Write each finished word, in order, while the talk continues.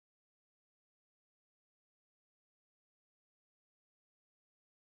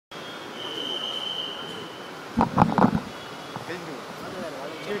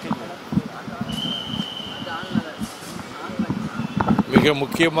மிக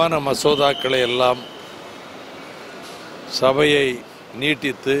முக்கியமான மசோதாக்களை எல்லாம் சபையை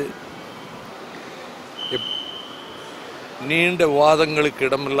நீட்டித்து நீண்ட வாதங்களுக்கு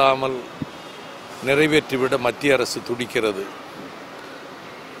இடமில்லாமல் நிறைவேற்றிவிட மத்திய அரசு துடிக்கிறது.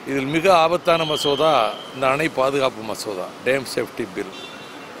 இதில் மிக ஆபத்தான மசோதா இந்த அணை பாதுகாப்பு மசோதா, டேம் சேஃப்டி பில்.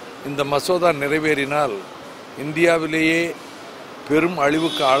 இந்த மசோதா நிறைவேறினால் இந்தியாவிலேயே பெரும்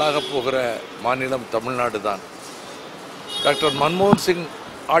அழிவுக்கு ஆளாகப் போகிற மாநிலம் தமிழ்நாடு தான். டாக்டர் மன்மோகன் சிங்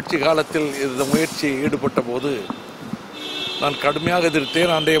ஆட்சி காலத்தில் இந்த முயற்சியில் ஈடுபட்ட போது நான் கடுமையாக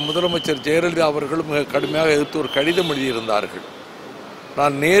எதிர்த்தேன். அன்றைய முதலமைச்சர் ஜெயலலிதா அவர்களும் மிக கடுமையாக எதிர்த்து ஒரு கடிதம் எழுதியிருந்தார்கள்.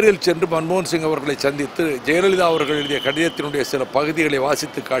 நான் நேரில் சென்று மன்மோகன் சிங் அவர்களை சந்தித்து ஜெயலலிதா அவர்கள் எழுதிய கடிதத்தினுடைய சில பகுதிகளை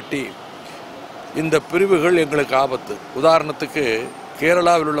வாசித்து காட்டி, இந்த பிரிவுகள் எங்களுக்கு ஆபத்து. உதாரணத்துக்கு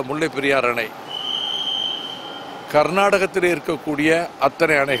கேரளாவில் உள்ள முல்லை பெரியார் அணை, கர்நாடகத்திலே இருக்கக்கூடிய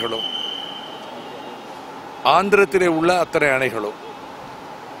அத்தனை அணைகளும், ஆந்திரத்திலே உள்ள அத்தனை அணைகளும்,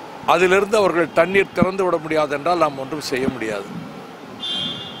 அதிலிருந்து அவர்கள் தண்ணீர் திறந்து விட முடியாது என்றால் நாம் ஒன்றும் செய்ய முடியாது.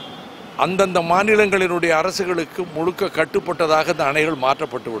 அந்தந்த மாநிலங்களினுடைய அரசுகளுக்கு முழுக்க கட்டுப்பட்டதாக இந்த அணைகள்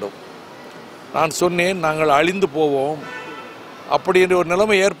மாற்றப்பட்டுவிடும். நான் சொன்னேன், நாங்கள் அழிந்து போவோம். அப்படி என்ற ஒரு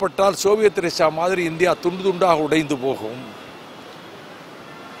நிலைமை ஏற்பட்டால் சோவியத் ரஷ்யா மாதிரி இந்தியா துண்டு துண்டாக உடைந்து போகும்.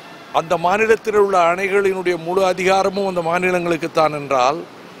 அந்த மாநிலத்தில் உள்ள அணைகளினுடைய முழு அதிகாரமும் அந்த மாநிலங்களுக்குத்தான் என்றால்,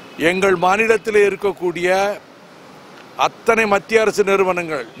 எங்கள் மாநிலத்தில் இருக்கக்கூடிய அத்தனை மத்திய அரசு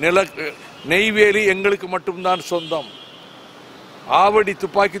நிறுவனங்கள், நெய்வேலி எங்களுக்கு மட்டும்தான் சொந்தம், ஆவடி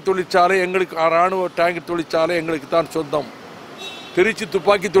துப்பாக்கி தொழிற்சாலை எங்களுக்கு, இராணுவ டேங்க் தொழிற்சாலை எங்களுக்கு தான் சொந்தம், திருச்சி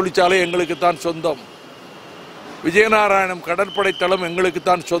துப்பாக்கி தொழிற்சாலை எங்களுக்கு தான் சொந்தம், விஜயநாராயணம் கடற்படை தளம் எங்களுக்கு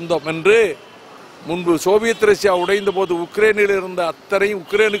தான் சொந்தம் என்று முன்பு சோவியத் ரஷ்யா உடைந்த போது உக்ரைனில் இருந்த அத்தனையும்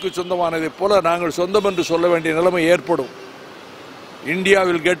உக்ரைனுக்கு சொந்தமானதைப் போல நாங்கள் சொந்தம் என்று சொல்ல வேண்டிய நிலைமை ஏற்படும். India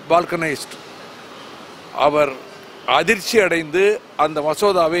will get பால்கனைஸ்ட். அவர் அதிர்ச்சி அடைந்து அந்த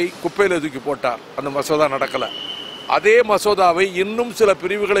மசோதாவை குப்பையில் தூக்கி போட்டார். அந்த மசோதா நடக்கலை. அதே மசோதாவை இன்னும் சில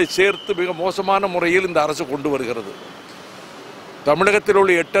பிரிவுகளை சேர்த்து மிக மோசமான முறையில் இந்த அரசு கொண்டு வருகிறது. தமிழகத்தில்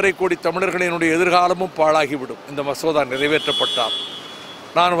உள்ள 8.5 கோடி தமிழர்களினுடைய எதிர்காலமும் பாழாகிவிடும் இந்த மசோதா நிறைவேற்றப்பட்டால்.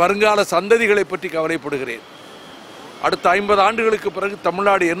 நான் வருங்கால சந்ததிகளை பற்றி கவலைப்படுகிறேன். அடுத்த 50 ஆண்டுகளுக்கு பிறகு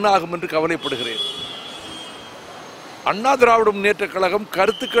தமிழ்நாடு என்ன ஆகும் என்று கவலைப்படுகிறேன். அண்ணா திராவிட முன்னேற்றக் கழகம்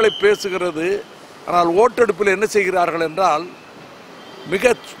கருத்துக்களை பேசுகிறது. ஆனால் ஓட்டெடுப்பில் என்ன செய்கிறார்கள் என்றால்,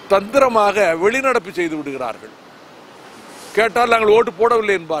 மிக தந்திரமாக வெளிநடப்பு செய்து விடுகிறார்கள். கேட்டால் நாங்கள் ஓட்டு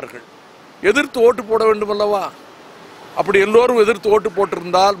போடவில்லை என்பார்கள். எதிர்த்து ஓட்டு போட வேண்டும் அல்லவா? அப்படி எல்லோரும் எதிர்த்து ஓட்டு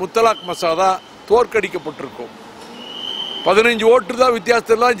போட்டிருந்தால் முத்தலாக் மசோதா தோற்கடிக்கப்பட்டிருக்கும். 15 ஓட்டு தான்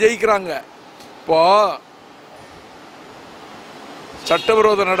வித்தியாசத்தெல்லாம் ஜெயிக்கிறாங்க. இப்போ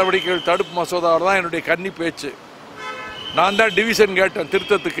சட்டவிரோத நடவடிக்கைகள் தடுப்பு மசோதாவில் தான் என்னுடைய கன்னி பேச்சு. நான் தான் டிவிஷன் கேட்டேன்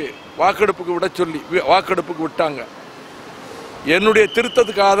திருத்தத்துக்கு, வாக்கெடுப்புக்கு விட சொல்லி வாக்கெடுப்புக்கு விட்டாங்க. என்னுடைய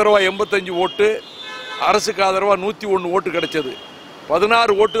திருத்தத்துக்கு ஆதரவாக 85 ஓட்டு, அரசுக்கு ஆதரவாக 101 ஓட்டு கிடைச்சது.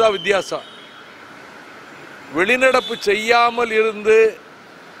 16 ஓட்டு தான் வித்தியாசம். வெளிநடப்பு செய்யாமல் இருந்து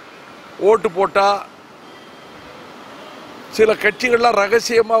ஓட்டு போட்டா சில கட்சிகள்லாம்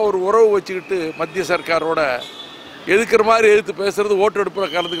ரகசியமாக ஒரு உறவு வச்சுக்கிட்டு மத்திய சர்க்காரோட எதுக்கிற மாதிரி எதிர்த்து பேசுறது, ஓட்டு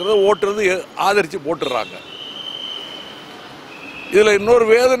எடுப்பில் கலந்துக்கிறது, ஓட்டுறது ஆதரித்து போட்டுடுறாங்க. இதில் இன்னொரு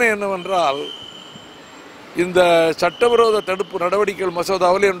வேதனை என்னவென்றால், இந்த சட்டவிரோத தடுப்பு நடவடிக்கைகள்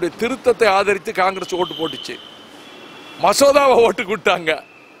மசோதாவில் என்னுடைய திருத்தத்தை ஆதரித்து காங்கிரஸ் ஓட்டு போட்டுச்சு. மசோதாவை ஓட்டு கூட்டாங்க.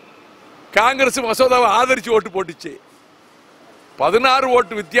 காங்கிரஸ் மசோதாவை ஆதரித்து ஓட்டு போட்டுச்சு. 16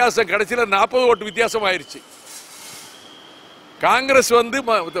 ஓட்டு வித்தியாசம், கடைசியில் 40 ஓட்டு வித்தியாசம் ஆயிடுச்சு. காங்கிரஸ்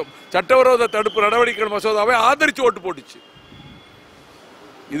சட்டவிரோத தடுப்பு நடவடிக்கைகள் மசோதாவை ஆதரித்து ஓட்டு போட்டுச்சு.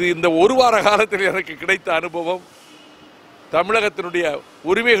 இது இந்த ஒரு வார காலத்தில் எனக்கு கிடைத்த அனுபவம். தமிழகத்தினுடைய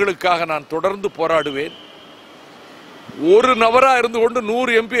உரிமைகளுக்காக நான் தொடர்ந்து போராடுவேன். ஒரு நபராக இருந்து கொண்டு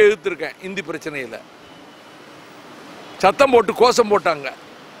 100 MP எதிர்த்திருக்கேன். இந்தி பிரச்சனையில் சத்தம் போட்டு கோஷம் போட்டாங்க.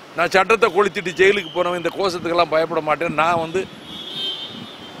 நான் சட்டத்தை கொளுத்திட்டு ஜெயிலுக்கு போனவன், இந்த கோஷத்துக்கெல்லாம் பயப்பட மாட்டேன். நான்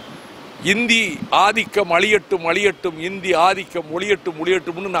இந்தி ஆதிக்கம் அழியட்டும் அழியட்டும், இந்தி ஆதிக்கம் ஒழியட்டும்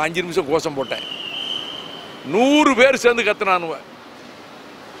ஒழியட்டும்னு நான் 5 நிமிஷம் கோஷம் போட்டேன். 100 பேர் சேர்ந்து கத்துனாங்க.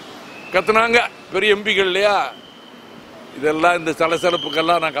 பெரிய எம்பிகள் இல்லையா? இதெல்லாம் இந்த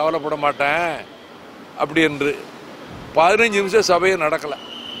சலசலப்புக்கெல்லாம் நான் கவலைப்பட மாட்டேன் அப்படி என்று 15 நிமிஷம் சபையை நடக்கலை.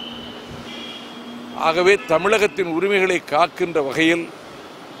 ஆகவே தமிழகத்தின் உரிமைகளை காக்கின்ற வகையில்,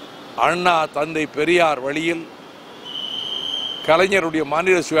 அண்ணா தந்தை பெரியார் வழியில், கலைஞருடைய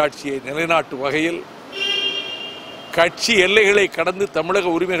மாநில சுயாட்சியை நிலைநாட்டும் வகையில், கட்சி எல்லைகளை கடந்து தமிழக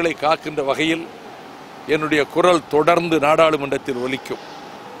உரிமைகளை காக்கின்ற வகையில் என்னுடைய குரல் தொடர்ந்து நாடாளுமன்றத்தில் ஒலிக்கும்.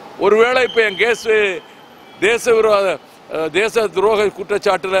 ஒருவேளை இப்போ என் கேஸ் தேச துரோக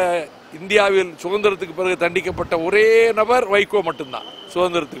குற்றச்சாட்டில் இந்தியாவில் சுதந்திரத்துக்கு பிறகு தண்டிக்கப்பட்ட ஒரே நபர் வைகோ மட்டும்தான்.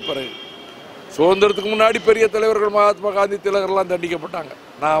 சுதந்திரத்துக்கு பிறகு, சுதந்திரத்துக்கு முன்னாடி பெரிய தலைவர்கள் மகாத்மா காந்தி, திலகர்லாம் தண்டிக்கப்பட்டாங்க.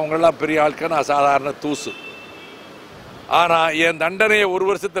 நான் அவங்கெல்லாம் பெரிய ஆட்கள், நான் சாதாரண தூசு. ஆனால் என் தண்டனையை 1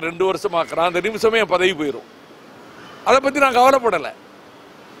 வருஷத்தை 2 வருஷமாக்குறான். அந்த நிமிஷமே என் பதவி போயிடும். அதை பற்றி நான் கவலைப்படலை.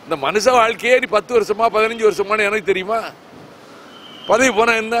 இந்த மனுஷ வாழ்க்கையே நீ 10 வருஷமா 15 வருஷமானு எனக்கு தெரியுமா? பதவி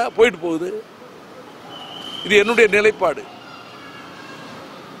போனால் என்ன, போயிட்டு போகுது. இது என்னுடைய நிலைப்பாடு.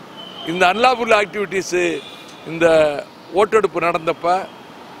 இந்த அன்லாஃபுல் ஆக்டிவிட்டீஸு, இந்த ஓட்டெடுப்பு நடந்தப்ப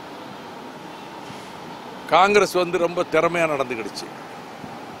காங்கிரஸ் ரொம்ப திறமையாக நடந்துக்கிடுச்சு.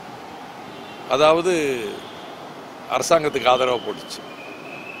 அதாவது அரசாங்கத்துக்கு ஆதரவாக போட்டுச்சு.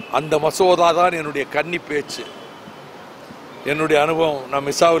 அந்த மசோதா தான் என்னுடைய கன்னி பேச்சு, என்னுடைய அனுபவம். நான்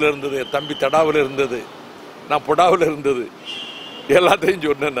மிசாவில் இருந்தது, என் தம்பி தடாவில் இருந்தது, நான் பொடாவில் இருந்தது, எல்லாத்தையும்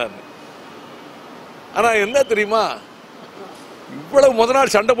சொன்னேன் நான். ஆனால் என்ன தெரியுமா, இவ்வளவு முத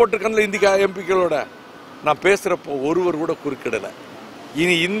நாள் சண்டை போட்டிருக்கேன்ல இந்திய எம்பிக்களோட, நான் பேசுகிறப்போ ஒருவர் கூட குறுக்கிடலை.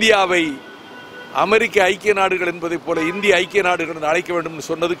 இனி இந்தியாவை அமெரிக்க ஐக்கிய நாடுகள் என்பதை போல இந்திய ஐக்கிய நாடுகள் என்று அழைக்க வேண்டும்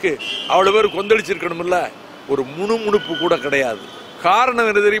சொன்னதுக்கு அவ்வளவு பேர் கொந்தளிச்சிருக்கணும் இல்ல, ஒரு முணுமுணுப்பு கூட கிடையாது. காரணம்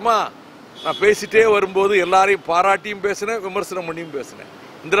என்ன தெரியுமா, நான் பேசிட்டே வரும்போது எல்லாரையும் பாராட்டியும் பேசினேன், விமர்சனம் பண்ணியும் பேசினேன்.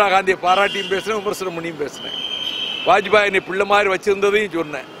 இந்திரா காந்தியை பாராட்டியும் பேசினேன், விமர்சனம் பண்ணியும் பேசினேன். வாஜ்பாய் என்னை பிள்ளை மாதிரி வச்சிருந்ததையும்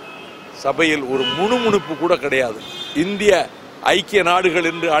சொன்னேன். சபையில் ஒரு முணுமுணுப்பு கூட கிடையாது. இந்திய ஐக்கிய நாடுகள்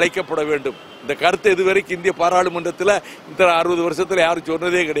என்று அழைக்கப்பட வேண்டும், இந்த கருத்தை இதுவரைக்கும் இந்திய பாராளுமன்றத்தில் இந்த 60 வருஷத்தில் யாரும்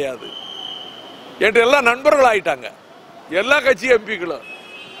சொன்னதே கிடையாது. என்கிட்ட எல்லாம் நண்பர்கள் ஆயிட்டாங்க, எல்லா கட்சி எம்பிக்களும்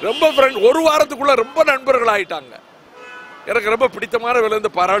ரொம்ப ஃப்ரெண்ட். 1 வாரத்துக்குள்ள ரொம்ப நண்பர்கள் ஆயிட்டாங்க. எனக்கு ரொம்ப பிடித்தமான வேலை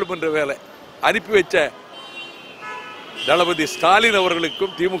இந்த பாராளுமன்ற வேலை. அனுப்பி வச்ச தளபதி ஸ்டாலின்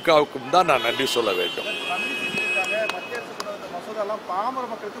அவர்களுக்கும் திமுகவுக்கும் தான் நான் நன்றி சொல்ல வேண்டும். பாமர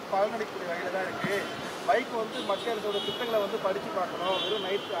மக்களுக்கு பலனளிக்கக்கூடிய வகையில் தான் இருக்கு. வைகோ மத்திய அரசோட திட்டங்களை படிச்சு பார்க்கணும். வெறும்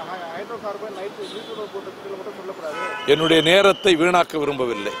நைட் சார்பாக நைட் கூட்டத்தில் மட்டும் சொல்லக்கூடாது. என்னுடைய நேரத்தை வீணாக்க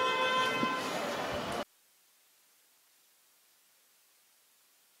விரும்பவில்லை.